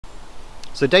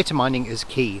So data mining is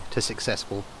key to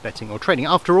successful betting or trading.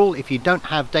 After all, if you don't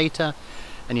have data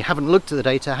and you haven't looked at the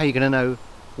data, how are you going to know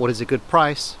what is a good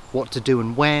price, what to do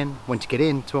and when to get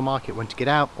into a market, when to get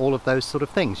out, all of those sort of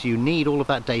things. You need all of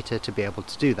that data to be able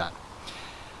to do that.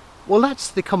 Well, that's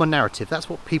the common narrative. That's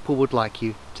what people would like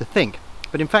you to think.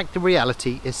 But in fact, the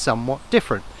reality is somewhat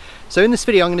different. So in this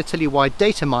video, I'm going to tell you why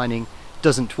data mining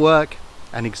doesn't work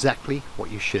and exactly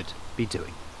what you should be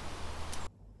doing.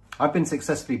 I've been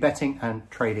successfully betting and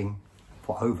trading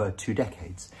for over 2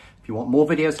 decades. If you want more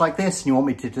videos like this and you want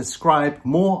me to describe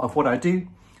more of what I do,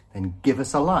 then give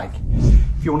us a like.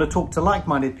 If you want to talk to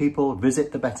like-minded people,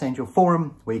 visit the BetAngel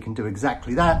forum where you can do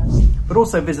exactly that, but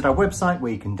also visit our website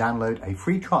where you can download a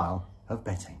free trial of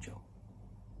BetAngel.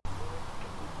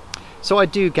 So I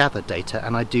do gather data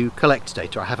and I do collect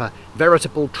data. I have a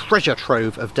veritable treasure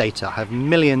trove of data. I have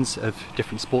millions of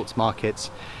different sports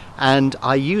markets and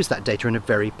I use that data in a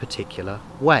very particular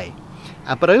way.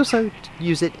 But I also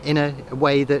use it in a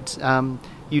way that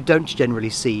you don't generally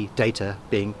see data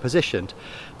being positioned.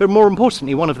 But more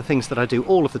importantly, one of the things that I do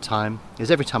all of the time is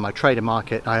every time I trade a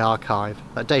market, I archive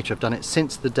that data. I've done it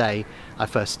since the day I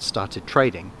first started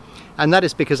trading. And that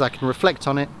is because I can reflect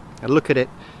on it, look at it,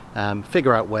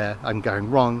 figure out where I'm going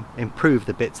wrong, improve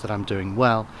the bits that I'm doing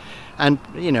well. And,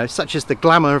 you know, such is the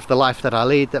glamour of the life that I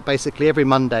lead, that basically every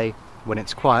Monday when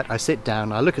it's quiet, I sit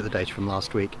down, I look at the data from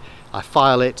last week, I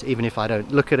file it, even if I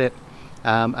don't look at it,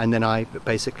 and then I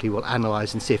basically will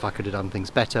analyse and see if I could have done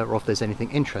things better, or if there's anything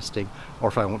interesting, or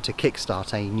if I want to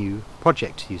kickstart a new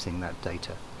project using that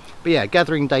data. But yeah,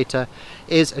 gathering data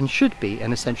is and should be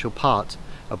an essential part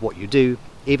of what you do,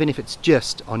 even if it's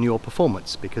just on your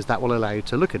performance, because that will allow you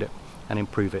to look at it and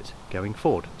improve it going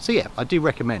forward. So yeah, I do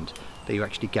recommend that you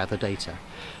actually gather data.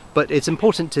 But it's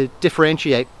important to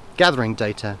differentiate gathering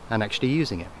data and actually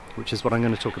using it, which is what I'm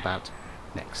going to talk about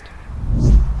next.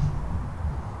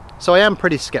 So I am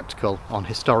pretty skeptical on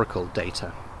historical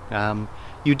data.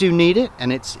 You do need it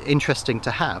and it's interesting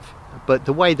to have, but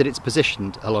the way that it's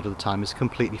positioned a lot of the time is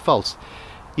completely false.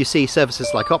 You see services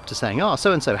like Opta saying, oh,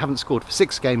 so-and-so haven't scored for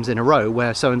 6 games in a row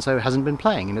where so-and-so hasn't been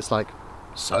playing. And it's like,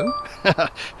 so?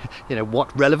 You know,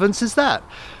 what relevance is that?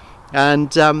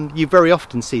 And you very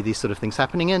often see these sort of things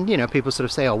happening, and you know, people sort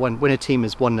of say, oh, when a team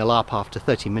is 1-0 up after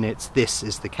 30 minutes, this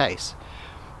is the case.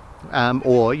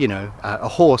 Or, you know, a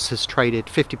horse has traded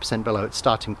 50% below its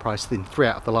starting price in 3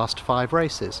 out of the last 5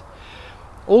 races.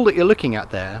 All that you're looking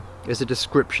at there is a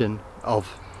description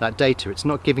of that data. It's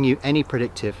not giving you any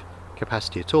predictive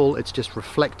capacity at all, it's just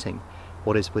reflecting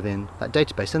what is within that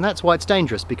database. And that's why it's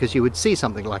dangerous, because you would see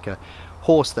something like a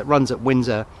horse that runs at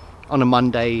Windsor on a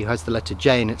Monday, has the letter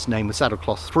J in its name with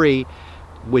saddlecloth 3,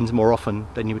 wins more often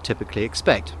than you would typically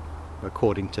expect,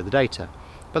 according to the data.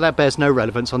 But that bears no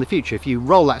relevance on the future. If you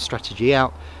roll that strategy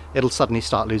out, it'll suddenly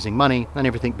start losing money and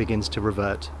everything begins to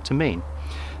revert to mean.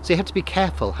 So you have to be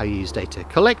careful how you use data.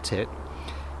 Collect it,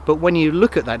 but when you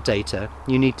look at that data,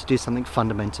 you need to do something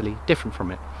fundamentally different from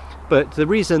it. But the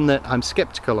reason that I'm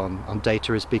skeptical on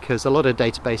data is because a lot of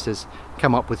databases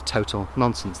come up with total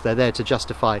nonsense. They're there to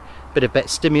justify a bit of bet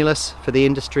stimulus for the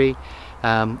industry,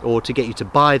 or to get you to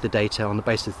buy the data on the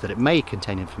basis that it may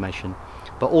contain information.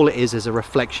 But all it is a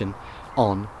reflection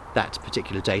on that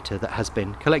particular data that has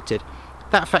been collected.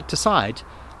 That fact aside,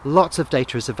 lots of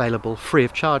data is available free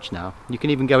of charge now. You can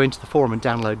even go into the forum and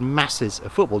download masses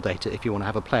of football data if you want to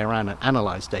have a play around and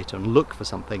analyse data and look for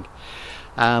something.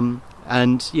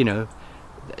 And you know,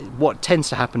 what tends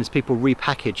to happen is people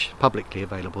repackage publicly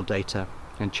available data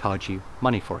and charge you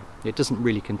money for it. It doesn't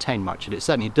really contain much, and it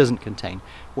certainly doesn't contain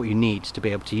what you need to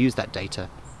be able to use that data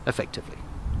effectively.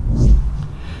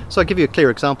 So I'll give you a clear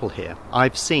example here.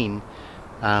 I've seen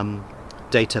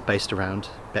data based around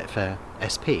Betfair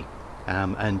SP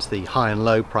and the high and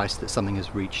low price that something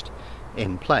has reached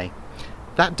in play.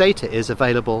 That data is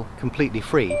available completely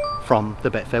free from the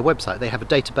Betfair website. They have a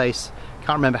database,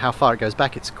 can't remember how far it goes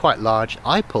back, it's quite large.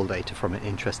 I pull data from it,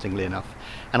 interestingly enough,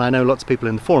 and I know lots of people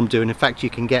in the forum do, and in fact you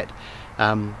can get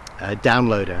a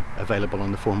downloader available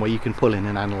on the forum where you can pull in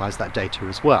and analyse that data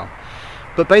as well.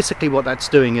 But basically what that's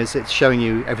doing is it's showing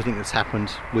you everything that's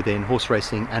happened within horse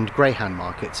racing and greyhound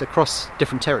markets across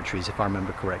different territories, if I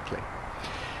remember correctly.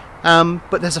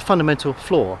 But there's a fundamental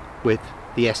flaw with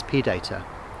the SP data.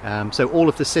 So all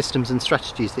of the systems and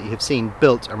strategies that you have seen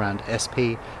built around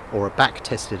SP or are back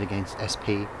tested against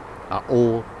SP are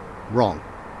all wrong.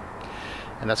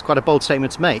 And that's quite a bold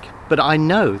statement to make, but I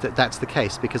know that that's the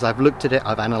case because I've looked at it,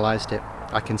 I've analysed it,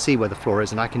 I can see where the flaw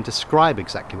is, and I can describe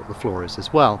exactly what the flaw is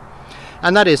as well.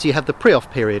 And that is, you have the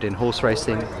pre-off period in horse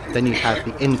racing, then you have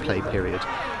the in-play period.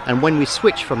 And when we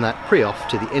switch from that pre-off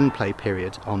to the in-play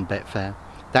period on Betfair,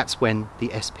 that's when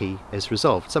the SP is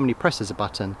resolved. Somebody presses a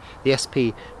button, the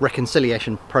SP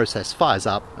reconciliation process fires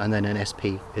up, and then an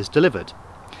SP is delivered.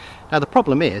 Now the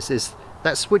problem is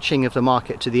that switching of the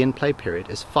market to the in-play period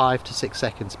is 5 to 6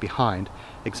 seconds behind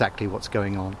exactly what's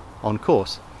going on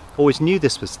course. Always knew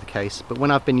this was the case, but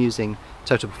when I've been using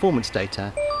total performance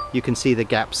data, you can see the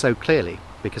gap so clearly,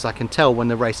 because I can tell when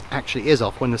the race actually is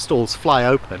off, when the stalls fly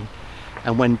open,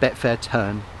 and when Betfair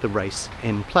turn the race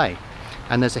in play.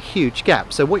 And there's a huge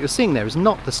gap. So what you're seeing there is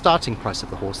not the starting price of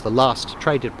the horse, the last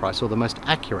traded price or the most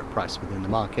accurate price within the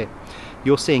market.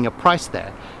 You're seeing a price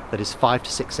there that is 5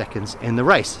 to 6 seconds in the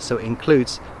race. So it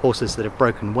includes horses that have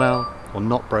broken well or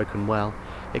not broken well.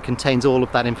 It contains all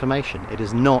of that information. It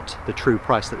is not the true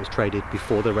price that was traded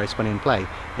before the race went in play.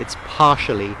 It's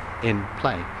partially in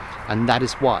play. And that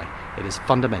is why it is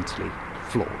fundamentally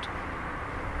flawed.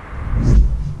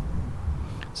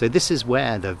 So this is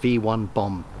where the V1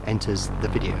 bomb enters the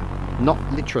video. Not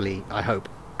literally, I hope.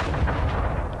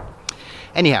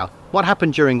 Anyhow, what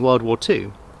happened during World War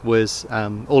II was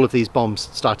all of these bombs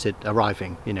started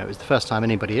arriving. You know, it was the first time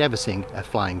anybody had ever seen a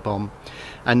flying bomb,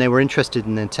 and they were interested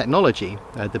in the technology,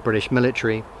 the British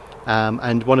military,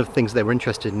 and one of the things they were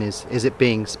interested in is it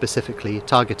being specifically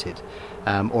targeted,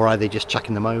 or are they just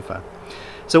chucking them over?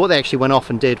 So what they actually went off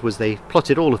and did was they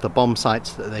plotted all of the bomb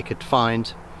sites that they could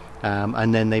find,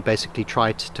 and then they basically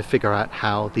tried to figure out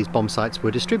how these bomb sites were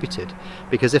distributed,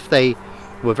 because if they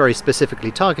were very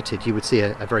specifically targeted, you would see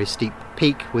a very steep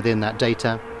peak within that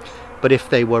data, but if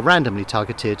they were randomly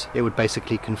targeted, it would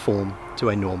basically conform to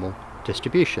a normal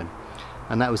distribution,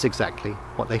 and that was exactly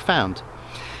what they found.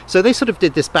 So they sort of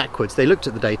did this backwards. They looked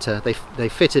at the data, they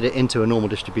fitted it into a normal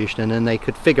distribution, and then they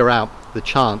could figure out the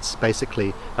chance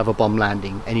basically of a bomb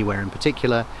landing anywhere in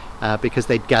particular, because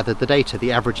they'd gathered the data,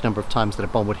 the average number of times that a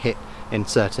bomb would hit in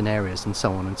certain areas, and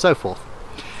so on and so forth.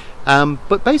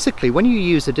 But basically, when you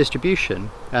use a distribution,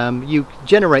 you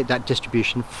generate that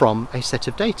distribution from a set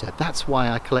of data. That's why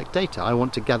I collect data. I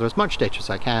want to gather as much data as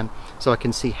I can so I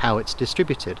can see how it's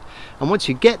distributed. And once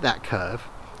you get that curve,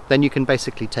 then you can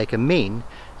basically take a mean,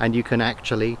 and you can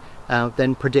actually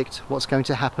then predict what's going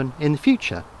to happen in the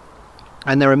future.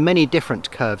 And there are many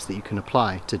different curves that you can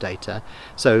apply to data.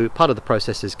 So part of the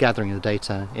process is gathering the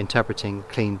data, interpreting,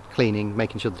 cleaning,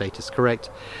 making sure the data is correct,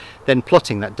 then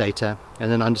plotting that data,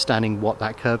 and then understanding what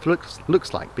that curve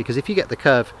looks like. Because if you get the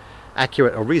curve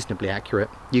accurate or reasonably accurate,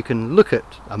 you can look at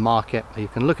a market, or you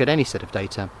can look at any set of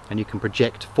data, and you can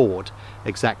project forward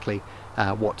exactly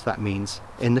what that means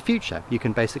in the future. You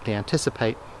can basically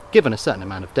anticipate, given a certain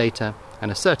amount of data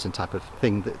and a certain type of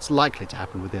thing that's likely to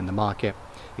happen within the market,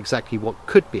 exactly what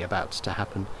could be about to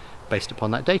happen based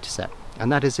upon that data set.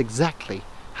 And that is exactly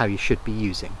how you should be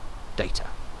using data.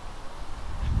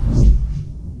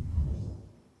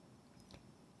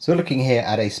 So we're looking here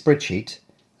at a spreadsheet.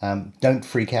 Don't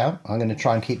freak out. I'm going to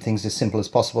try and keep things as simple as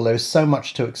possible. There is so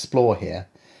much to explore here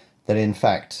that in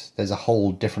fact there's a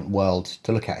whole different world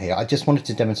to look at here. I just wanted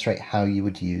to demonstrate how you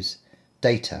would use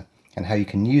data and how you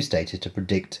can use data to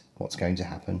predict what's going to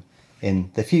happen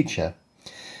in the future.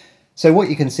 So what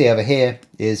you can see over here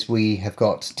is we have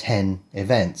got 10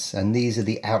 events, and these are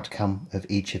the outcome of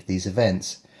each of these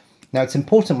events. Now it's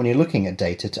important when you're looking at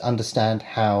data to understand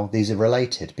how these are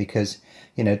related, because,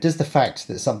 you know, does the fact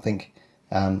that something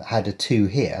had a 2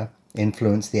 here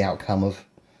influence the outcome of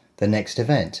the next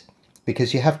event?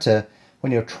 Because you have to,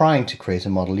 when you're trying to create a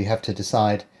model, you have to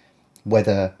decide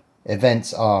whether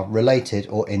events are related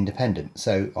or independent.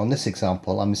 So on this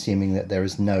example, I'm assuming that there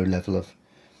is no level of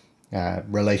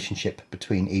relationship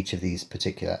between each of these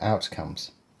particular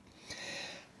outcomes.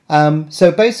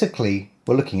 So basically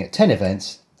we're looking at 10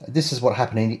 events. This is what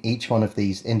happened in each one of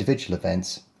these individual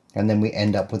events, and then we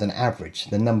end up with an average,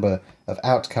 the number of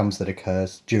outcomes that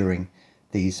occurs during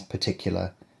these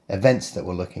particular events that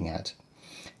we're looking at.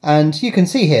 And you can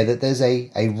see here that there's a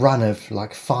run of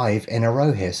like 5 in a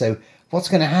row here. So what's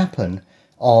going to happen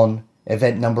on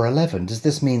event number 11? Does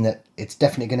this mean that it's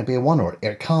definitely going to be a 1, or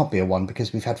it can't be a 1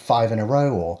 because we've had 5 in a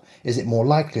row, or is it more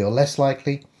likely or less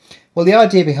likely? Well, the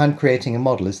idea behind creating a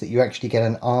model is that you actually get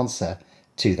an answer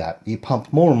to that. You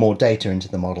pump more and more data into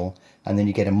the model, and then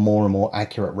you get a more and more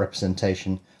accurate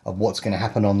representation of what's going to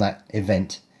happen on that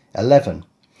event 11.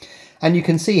 And you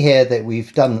can see here that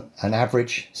we've done an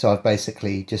average, so I've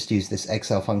basically just used this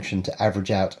Excel function to average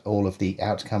out all of the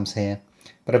outcomes here,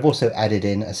 but I've also added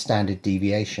in a standard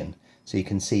deviation. So you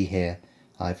can see here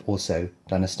I've also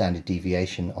done a standard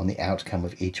deviation on the outcome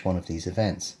of each one of these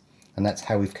events, and that's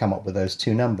how we've come up with those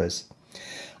 2 numbers.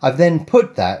 I've then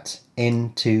put that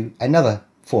into another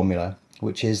formula,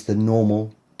 which is the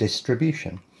normal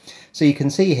distribution. So you can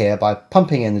see here, by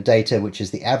pumping in the data, which is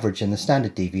the average and the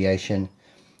standard deviation,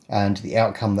 and the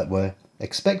outcome that we're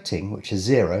expecting, which is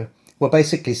 0, we're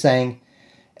basically saying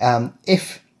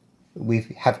if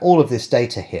we have all of this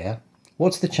data here,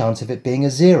 what's the chance of it being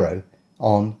a 0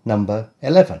 on number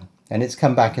 11? And it's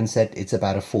come back and said it's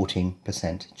about a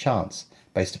 14% chance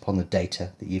based upon the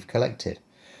data that you've collected.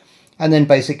 And then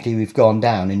basically we've gone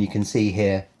down, and you can see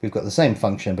here we've got the same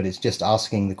function, but it's just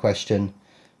asking the question,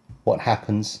 what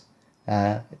happens,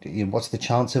 what's the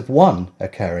chance of 1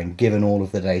 occurring given all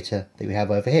of the data that we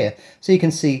have over here. So you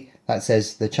can see that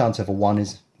says the chance of a 1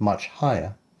 is much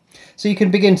higher. So you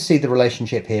can begin to see the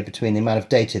relationship here between the amount of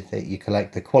data that you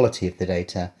collect, the quality of the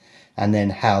data, and then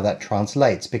how that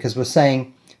translates, because we're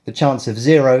saying the chance of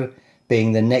 0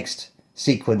 being the next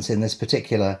sequence in this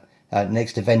particular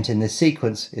next event in this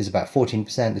sequence is about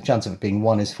 14%, the chance of it being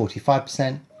 1 is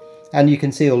 45%, and you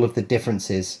can see all of the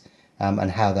differences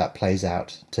and how that plays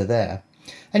out to there.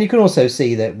 And you can also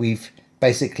see that we've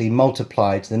basically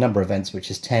multiplied the number of events, which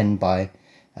is 10, by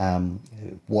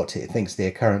what it thinks the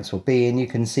occurrence will be, and you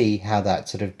can see how that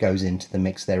sort of goes into the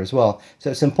mix there as well.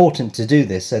 So it's important to do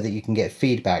this so that you can get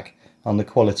feedback on the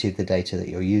quality of the data that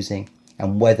you're using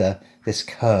and whether this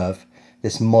curve,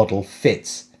 this model,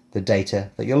 fits the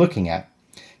data that you're looking at.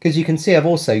 Because you can see I've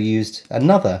also used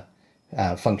another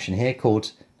function here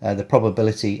called the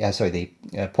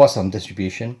Poisson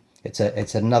distribution.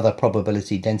 It's another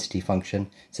probability density function.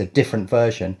 It's a different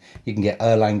version. You can get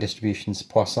Erlang distributions,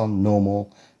 Poisson,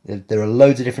 normal. There are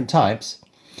loads of different types.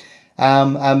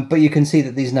 But you can see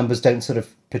that these numbers don't sort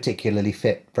of particularly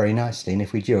fit very nicely. And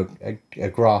if we do a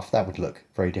graph, that would look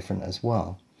very different as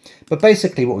well. But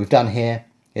basically what we've done here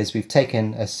is we've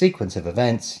taken a sequence of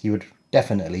events. You would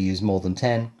definitely use more than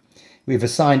 10. We've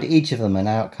assigned each of them an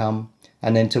outcome.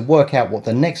 And then to work out what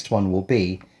the next one will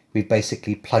be, we've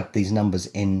basically plugged these numbers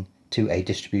in to a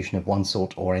distribution of one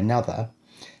sort or another,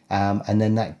 and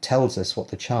then that tells us what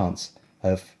the chance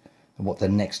of what the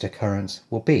next occurrence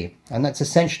will be. And that's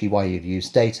essentially why you'd use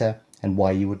data and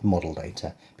why you would model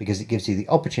data, because it gives you the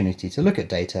opportunity to look at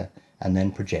data and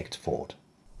then project forward.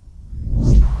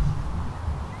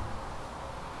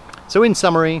 So in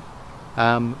summary,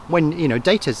 when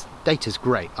data's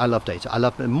great. I love data. I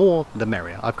love the more the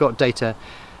merrier. I've got data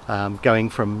going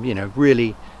from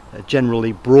really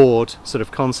generally broad sort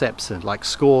of concepts and like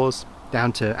scores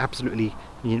down to absolutely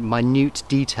minute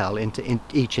detail in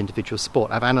each individual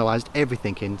sport. I've analysed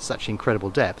everything in such incredible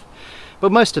depth, but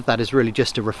most of that is really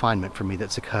just a refinement from me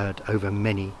that's occurred over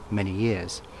many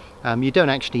years. You don't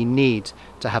actually need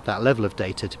to have that level of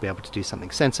data to be able to do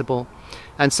something sensible,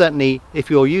 and certainly if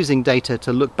you're using data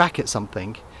to look back at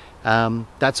something,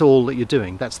 that's all that you're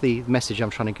doing. That's the message I'm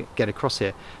trying to get across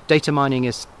here. Data mining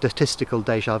is statistical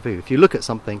deja vu. If you look at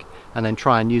something and then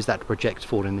try and use that to project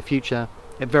forward in the future,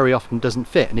 it very often doesn't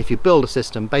fit. And if you build a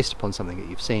system based upon something that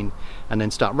you've seen and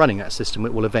then start running that system,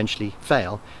 it will eventually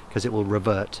fail because it will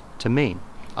revert to mean.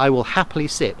 I will happily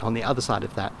sit on the other side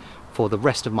of that for the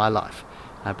rest of my life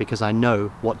because I know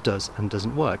what does and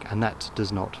doesn't work, and that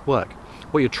does not work.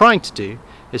 What you're trying to do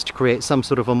is to create some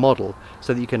sort of a model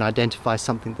so that you can identify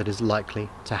something that is likely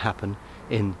to happen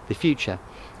in the future.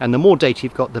 And the more data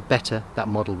you've got, the better that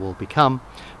model will become.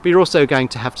 But you're also going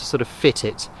to have to sort of fit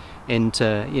it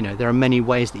into, there are many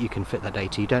ways that you can fit that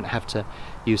data. You don't have to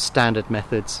use standard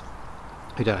methods.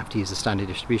 You don't have to use a standard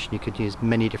distribution. You could use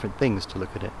many different things to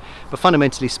look at it. But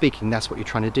fundamentally speaking, that's what you're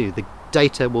trying to do. The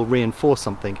data will reinforce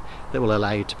something that will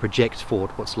allow you to project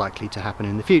forward what's likely to happen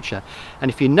in the future. And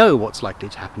if you know what's likely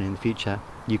to happen in the future,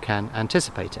 you can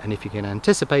anticipate it. And if you can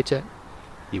anticipate it,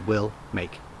 you will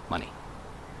make money.